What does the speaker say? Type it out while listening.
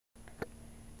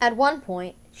At one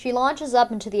point, she launches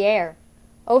up into the air,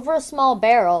 over a small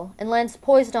barrel, and lands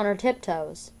poised on her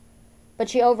tiptoes. But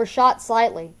she overshot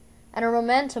slightly, and her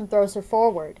momentum throws her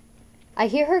forward. I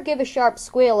hear her give a sharp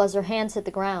squeal as her hands hit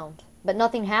the ground, but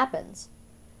nothing happens.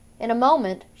 In a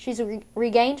moment, she's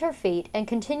regained her feet and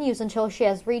continues until she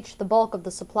has reached the bulk of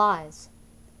the supplies.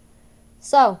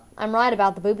 So, I'm right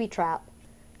about the booby trap,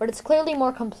 but it's clearly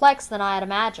more complex than I had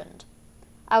imagined.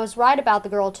 I was right about the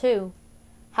girl, too.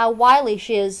 How wily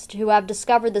she is to have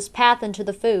discovered this path into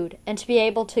the food, and to be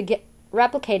able to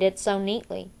replicate it so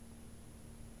neatly.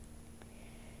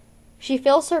 She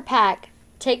fills her pack,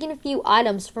 taking a few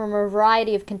items from a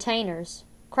variety of containers,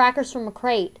 crackers from a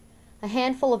crate, a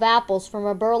handful of apples from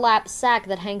a burlap sack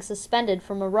that hangs suspended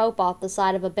from a rope off the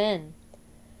side of a bin.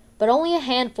 But only a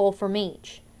handful from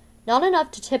each. Not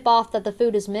enough to tip off that the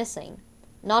food is missing.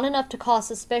 Not enough to cause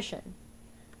suspicion.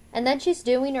 And then she's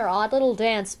doing her odd little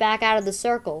dance back out of the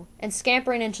circle and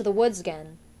scampering into the woods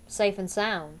again, safe and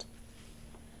sound.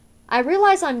 I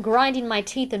realize I'm grinding my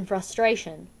teeth in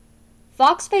frustration.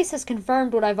 Foxface has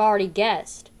confirmed what I've already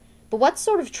guessed, but what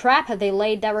sort of trap have they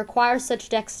laid that requires such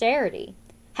dexterity?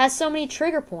 Has so many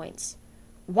trigger points?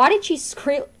 Why did she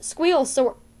squeal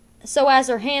so as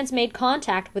her hands made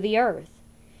contact with the earth?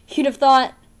 You'd have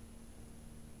thought...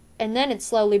 And then it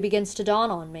slowly begins to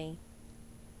dawn on me.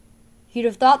 You'd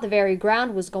have thought the very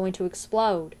ground was going to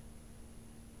explode.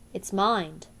 It's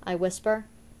mind, I whisper.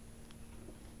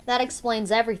 That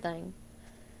explains everything.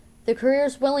 The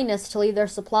courier's willingness to leave their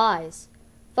supplies,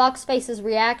 Foxface's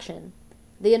reaction,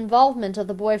 the involvement of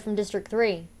the boy from District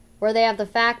 3, where they have the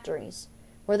factories,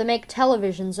 where they make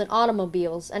televisions and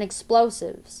automobiles and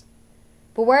explosives.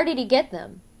 But where did he get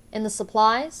them? In the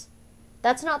supplies?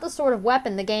 That's not the sort of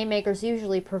weapon the game makers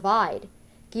usually provide,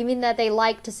 given that they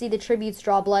like to see the tributes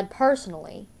draw blood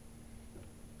personally.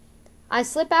 I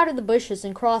slip out of the bushes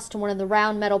and cross to one of the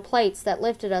round metal plates that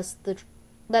lifted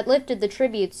the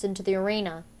tributes into the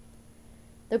arena.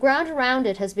 The ground around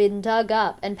it has been dug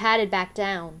up and patted back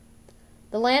down.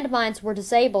 The landmines were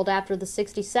disabled after the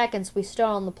 60 seconds we stood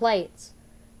on the plates,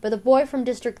 but the boy from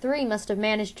District 3 must have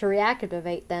managed to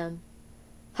reactivate them.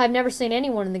 I've never seen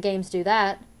anyone in the games do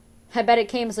that. I bet it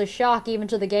came as a shock even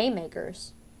to the game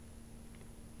makers.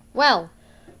 Well,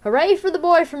 hooray for the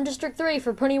boy from District 3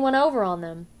 for putting one over on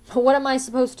them. But what am I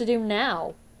supposed to do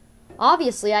now?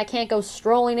 Obviously, I can't go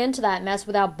strolling into that mess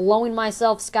without blowing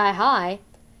myself sky high.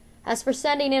 As for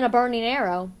sending in a burning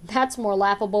arrow, that's more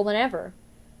laughable than ever.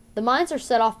 The mines are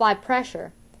set off by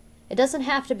pressure. It doesn't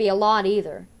have to be a lot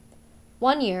either.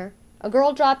 One year, a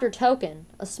girl dropped her token,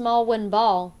 a small wooden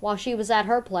ball, while she was at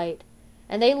her plate,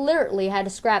 and they literally had to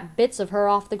scrap bits of her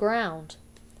off the ground.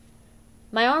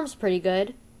 My arm's pretty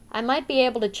good. I might be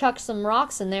able to chuck some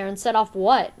rocks in there and set off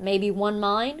what? Maybe one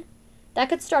mine? That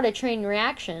could start a chain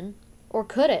reaction. Or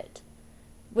could it?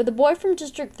 Would the boy from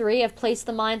District 3 have placed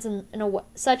the mines in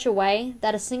such a way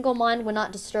that a single mine would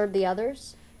not disturb the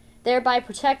others, thereby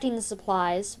protecting the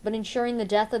supplies, but ensuring the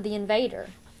death of the invader?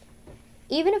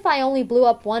 Even if I only blew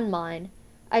up one mine,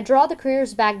 I'd draw the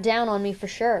couriers back down on me for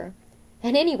sure.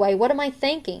 And anyway, what am I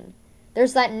thinking?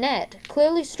 There's that net,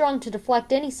 clearly strung to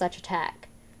deflect any such attack.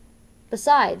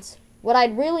 Besides, what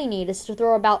I'd really need is to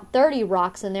throw about 30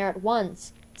 rocks in there at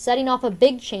once, setting off a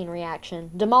big chain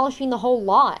reaction, demolishing the whole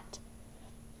lot.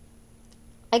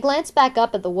 I glance back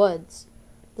up at the woods.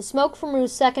 The smoke from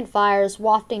Rue's second fire is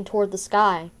wafting toward the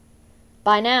sky.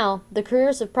 By now, the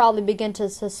couriers have probably begun to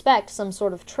suspect some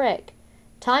sort of trick.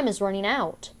 Time is running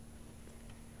out.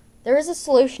 There is a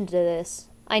solution to this.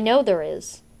 I know there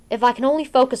is, if I can only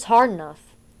focus hard enough.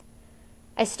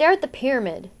 I stare at the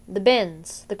pyramid, the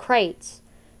bins, the crates,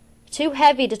 too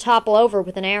heavy to topple over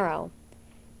with an arrow.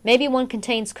 Maybe one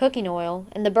contains cooking oil,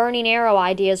 and the burning arrow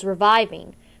idea is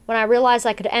reviving, when I realize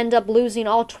I could end up losing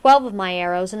all 12 of my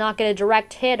arrows and not get a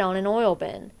direct hit on an oil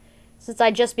bin, since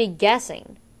I'd just be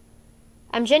guessing.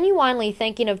 I'm genuinely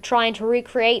thinking of trying to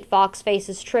recreate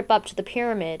Foxface's trip up to the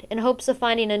pyramid in hopes of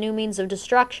finding a new means of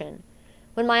destruction,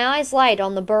 when my eyes light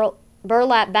on the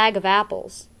burlap bag of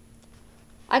apples.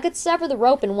 I could sever the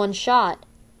rope in one shot.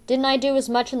 Didn't I do as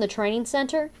much in the training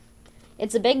center?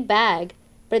 It's a big bag,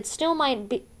 but it still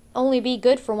might only be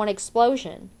good for one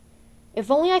explosion. If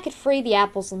only I could free the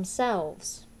apples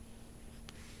themselves.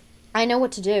 I know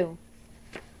what to do.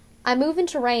 I move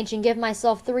into range and give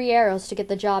myself 3 arrows to get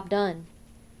the job done.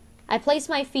 I place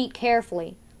my feet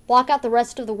carefully, block out the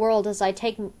rest of the world as I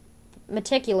take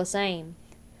meticulous aim.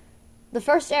 The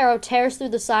first arrow tears through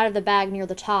the side of the bag near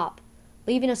the top,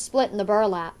 leaving a split in the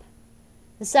burlap.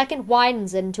 The second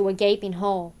widens it into a gaping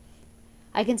hole.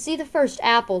 I can see the first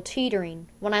apple teetering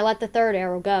when I let the third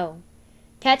arrow go.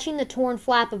 catching the torn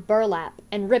flap of burlap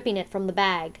and ripping it from the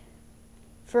bag.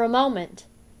 For a moment,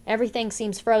 everything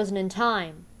seems frozen in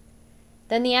time.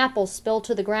 Then the apples spill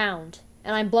to the ground,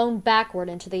 and I'm blown backward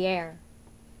into the air.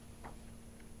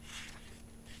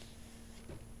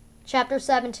 Chapter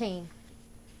 17.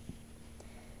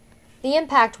 The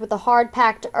impact with the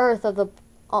hard-packed earth of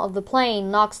the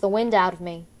plane knocks the wind out of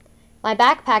me. My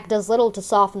backpack does little to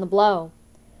soften the blow.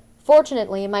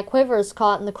 Fortunately, my quiver is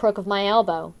caught in the crook of my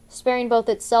elbow, sparing both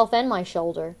itself and my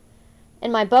shoulder,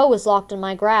 and my bow is locked in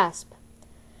my grasp.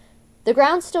 The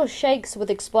ground still shakes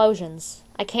with explosions.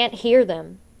 I can't hear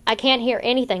them. I can't hear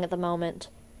anything at the moment.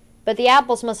 But the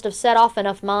apples must have set off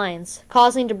enough mines,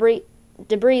 causing debris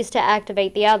to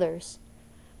activate the others.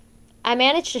 I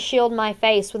manage to shield my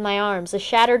face with my arms as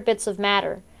shattered bits of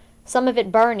matter, some of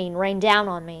it burning, rain down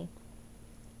on me.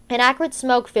 An acrid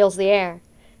smoke fills the air,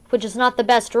 which is not the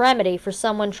best remedy for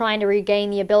someone trying to regain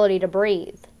the ability to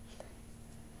breathe.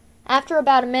 After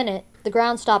about a minute, the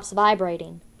ground stops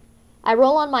vibrating. I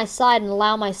roll on my side and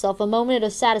allow myself a moment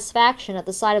of satisfaction at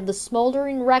the sight of the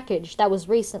smoldering wreckage that was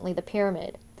recently the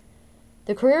pyramid.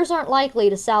 The careers aren't likely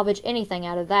to salvage anything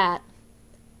out of that.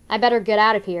 I better get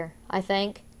out of here, I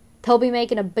think. They'll be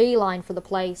making a beeline for the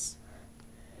place.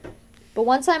 But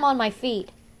once I'm on my feet,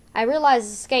 I realize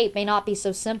escape may not be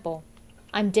so simple.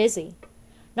 I'm dizzy.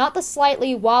 Not the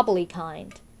slightly wobbly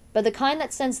kind, but the kind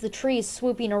that sends the trees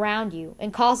swooping around you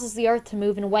and causes the earth to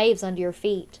move in waves under your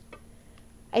feet.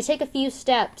 I take a few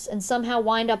steps and somehow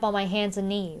wind up on my hands and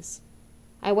knees.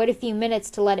 I wait a few minutes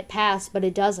to let it pass, but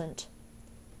it doesn't.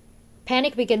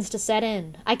 Panic begins to set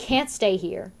in. I can't stay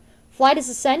here. Flight is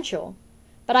essential,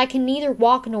 but I can neither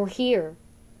walk nor hear.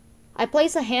 I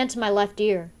place a hand to my left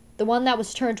ear, the one that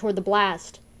was turned toward the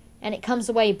blast, and it comes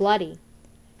away bloody.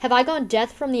 Have I gone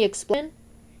deaf from the explosion?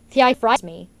 The idea frightens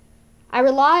me. I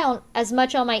rely on as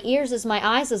much on my ears as my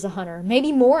eyes as a hunter,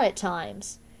 maybe more at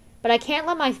times. But I can't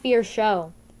let my fear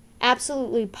show.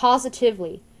 Absolutely,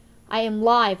 positively, I am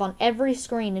live on every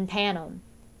screen in Panem.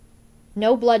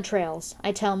 No blood trails,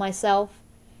 I tell myself,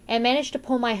 and manage to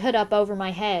pull my hood up over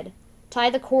my head, tie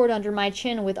the cord under my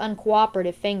chin with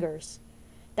uncooperative fingers.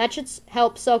 That should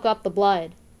help soak up the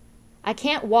blood. I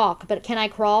can't walk, but can I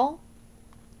crawl?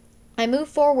 I move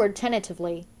forward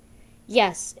tentatively.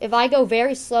 Yes, if I go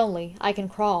very slowly, I can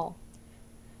crawl.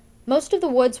 Most of the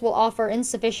woods will offer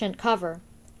insufficient cover.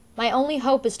 My only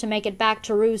hope is to make it back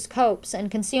to Rue's copse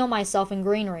and conceal myself in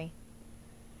greenery.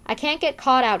 I can't get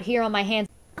caught out here on my hands.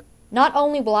 Not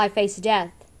only will I face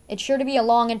death, it's sure to be a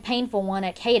long and painful one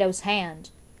at Cato's hand.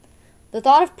 The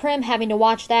thought of Prim having to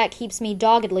watch that keeps me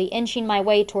doggedly inching my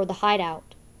way toward the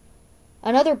hideout.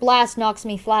 Another blast knocks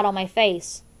me flat on my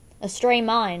face. A stray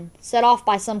mine, set off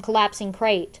by some collapsing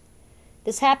crate.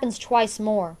 This happens twice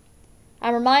more.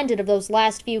 I'm reminded of those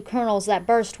last few kernels that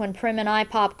burst when Prim and I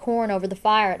popped corn over the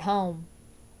fire at home.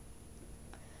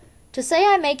 To say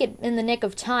I make it in the nick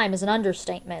of time is an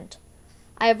understatement.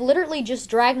 I have literally just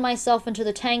dragged myself into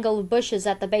the tangle of bushes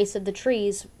at the base of the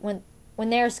trees when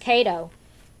there's Cato,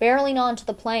 barreling onto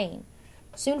the plain,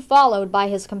 soon followed by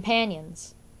his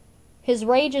companions. His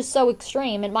rage is so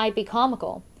extreme it might be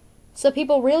comical. So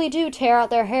people really do tear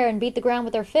out their hair and beat the ground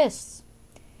with their fists.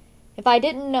 If I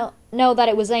didn't know that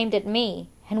it was aimed at me,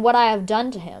 and what I have done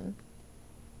to him.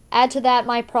 Add to that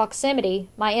my proximity,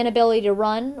 my inability to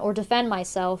run or defend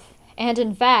myself, and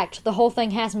in fact, the whole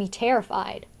thing has me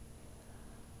terrified.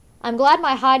 I'm glad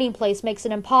my hiding place makes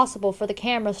it impossible for the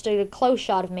cameras to get a close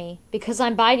shot of me, because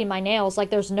I'm biting my nails like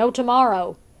there's no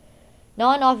tomorrow,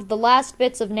 gnawing off the last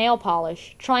bits of nail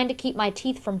polish, trying to keep my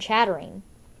teeth from chattering.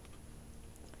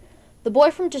 The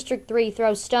boy from District 3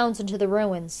 throws stones into the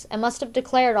ruins, and must have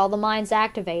declared all the mines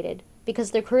activated, because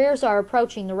the careers are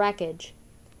approaching the wreckage.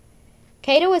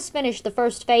 Cato has finished the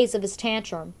first phase of his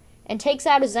tantrum, and takes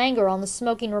out his anger on the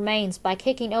smoking remains by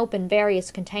kicking open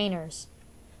various containers.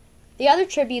 The other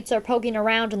tributes are poking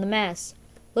around in the mess,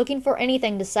 looking for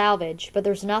anything to salvage, but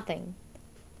there's nothing.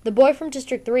 The boy from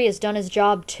District 3 has done his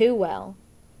job too well.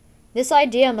 This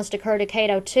idea must occur to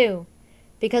Cato too,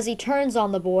 because he turns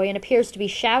on the boy and appears to be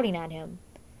shouting at him.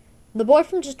 The boy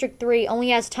from District 3 only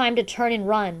has time to turn and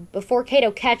run before Cato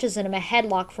catches him a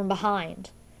headlock from behind.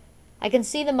 I can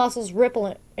see the muscles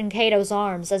ripple in Cato's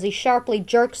arms as he sharply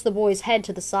jerks the boy's head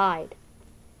to the side.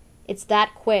 It's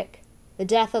that quick, the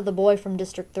death of the boy from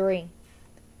District 3.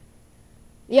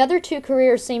 The other two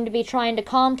careers seem to be trying to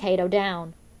calm Cato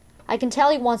down. I can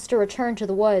tell he wants to return to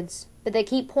the woods, but they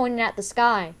keep pointing at the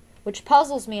sky, which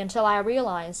puzzles me until I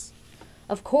realize.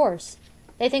 Of course,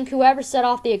 they think whoever set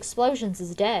off the explosions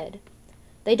is dead.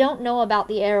 They don't know about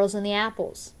the arrows and the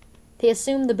apples. They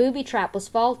assume the booby trap was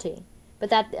faulty, but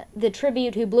that the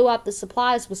tribute who blew up the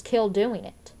supplies was killed doing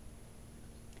it.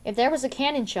 If there was a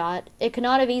cannon shot, it could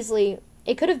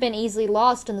have been easily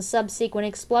lost in the subsequent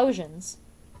explosions.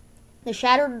 The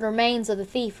shattered remains of the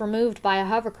thief were moved by a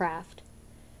hovercraft.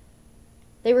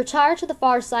 They retired to the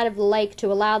far side of the lake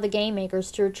to allow the game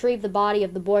makers to retrieve the body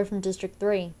of the boy from District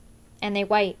 3, and they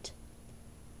wait.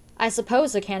 I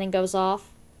suppose a cannon goes off.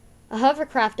 A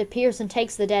hovercraft appears and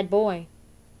takes the dead boy.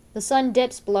 The sun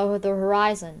dips below the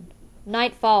horizon.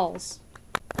 Night falls.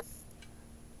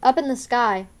 Up in the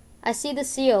sky, I see the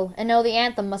seal and know the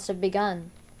anthem must have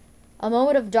begun. A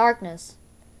moment of darkness.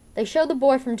 They show the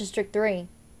boy from District 3.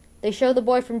 They show the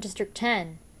boy from District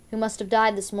 10, who must have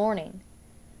died this morning.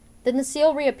 Then the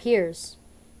seal reappears.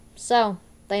 So,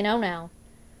 they know now.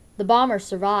 The bomber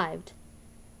survived.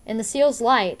 In the seal's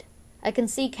light, I can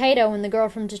see Cato and the girl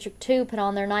from District 2 put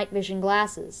on their night vision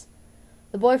glasses.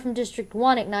 The boy from District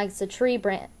 1 ignites a tree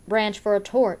branch for a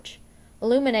torch,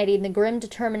 illuminating the grim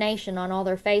determination on all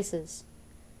their faces.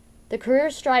 The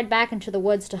careers stride back into the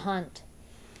woods to hunt.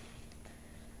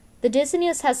 The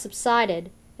dizziness has subsided,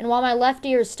 and while my left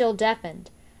ear is still deafened,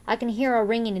 I can hear a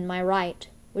ringing in my right,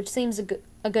 which seems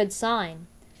a good sign.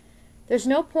 There's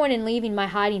no point in leaving my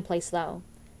hiding place, though.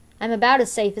 I'm about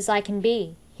as safe as I can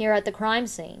be, here at the crime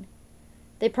scene.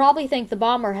 They probably think the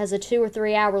bomber has a 2 or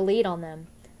 3 hour lead on them.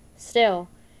 Still,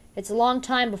 it's a long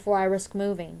time before I risk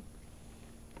moving.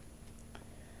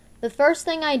 The first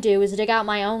thing I do is dig out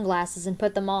my own glasses and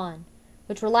put them on,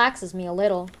 which relaxes me a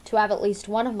little, to have at least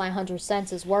one of my hunter's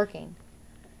senses working.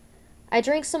 I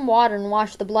drink some water and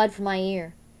wash the blood from my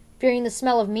ear, fearing the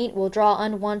smell of meat will draw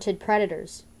unwanted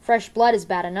predators. Fresh blood is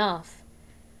bad enough.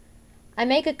 I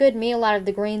make a good meal out of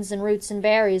the greens and roots and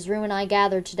berries Rue and I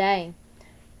gathered today.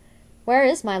 Where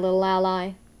is my little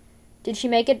ally? Did she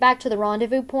make it back to the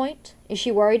rendezvous point? Is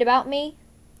she worried about me?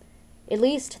 At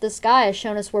least the sky has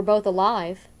shown us we're both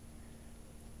alive.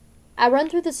 I run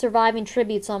through the surviving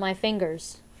tributes on my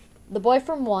fingers. The boy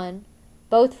from 1,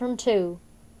 both from 2,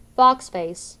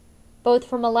 Foxface, both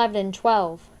from 11 and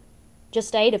 12.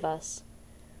 Just 8 of us.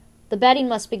 The betting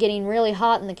must be getting really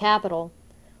hot in the capital.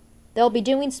 They'll be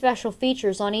doing special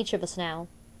features on each of us now,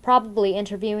 probably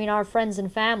interviewing our friends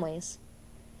and families.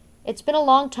 It's been a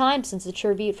long time since the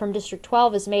tribute from District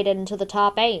 12 has made it into the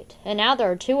top 8, and now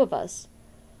there are 2 of us.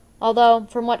 Although,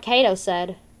 from what Cato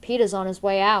said, Peter's on his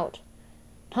way out.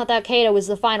 Not that Cato was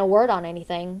the final word on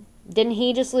anything. Didn't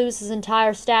he just lose his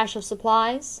entire stash of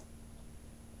supplies?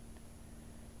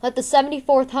 Let the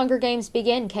 74th Hunger Games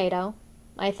begin, Cato,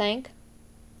 I think.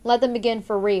 Let them begin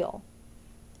for real.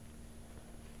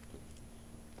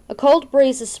 A cold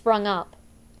breeze has sprung up.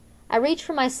 I reach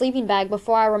for my sleeping bag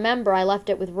before I remember I left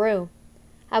it with Rue.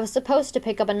 I was supposed to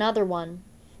pick up another one,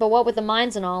 but what with the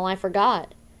mines and all, I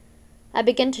forgot. I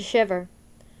begin to shiver.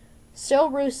 Still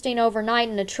roosting overnight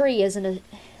in a tree isn't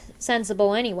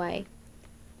sensible anyway.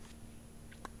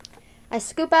 I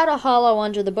scoop out a hollow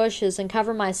under the bushes and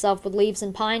cover myself with leaves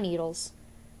and pine needles.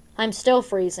 I'm still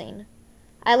freezing.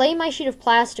 I lay my sheet of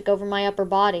plastic over my upper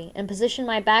body and position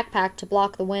my backpack to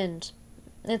block the wind.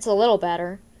 It's a little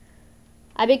better.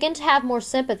 I begin to have more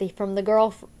sympathy from the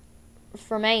girl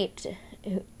from 8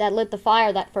 that lit the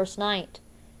fire that first night.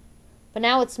 But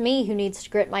now it's me who needs to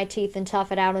grit my teeth and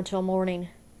tough it out until morning.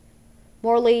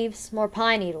 More leaves, more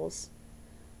pine needles.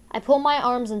 I pull my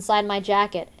arms inside my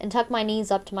jacket and tuck my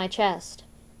knees up to my chest.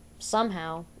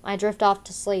 Somehow, I drift off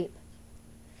to sleep.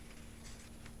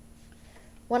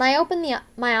 When I open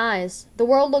my eyes, the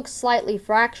world looks slightly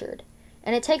fractured,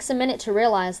 and it takes a minute to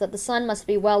realize that the sun must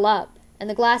be well up, and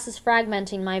the glass is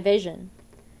fragmenting my vision.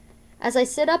 As I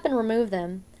sit up and remove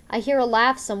them, I hear a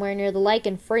laugh somewhere near the lake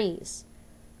and freeze.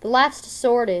 The laugh's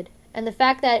distorted, and the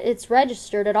fact that it's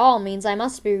registered at all means I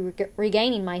must be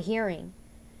regaining my hearing.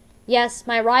 Yes,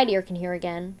 my right ear can hear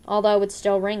again, although it's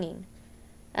still ringing.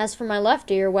 As for my left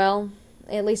ear, well,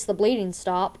 at least the bleeding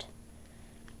stopped.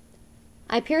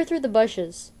 I peer through the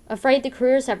bushes, afraid the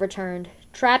careers have returned,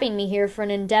 trapping me here for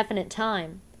an indefinite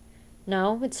time.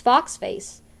 No, it's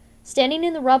Foxface, standing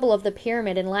in the rubble of the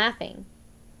pyramid and laughing.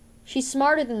 She's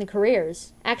smarter than the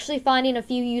careers, actually finding a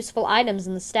few useful items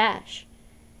in the stash.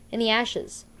 In the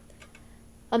ashes.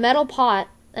 A metal pot,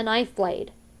 a knife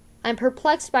blade. I'm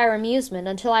perplexed by her amusement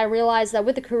until I realize that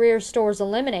with the career stores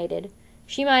eliminated,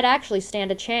 she might actually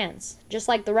stand a chance, just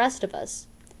like the rest of us.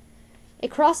 It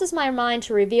crosses my mind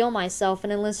to reveal myself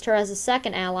and enlist her as a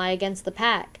second ally against the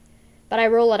pack, but I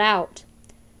rule it out.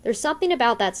 There's something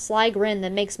about that sly grin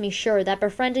that makes me sure that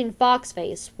befriending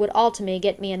Foxface would ultimately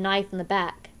get me a knife in the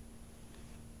back.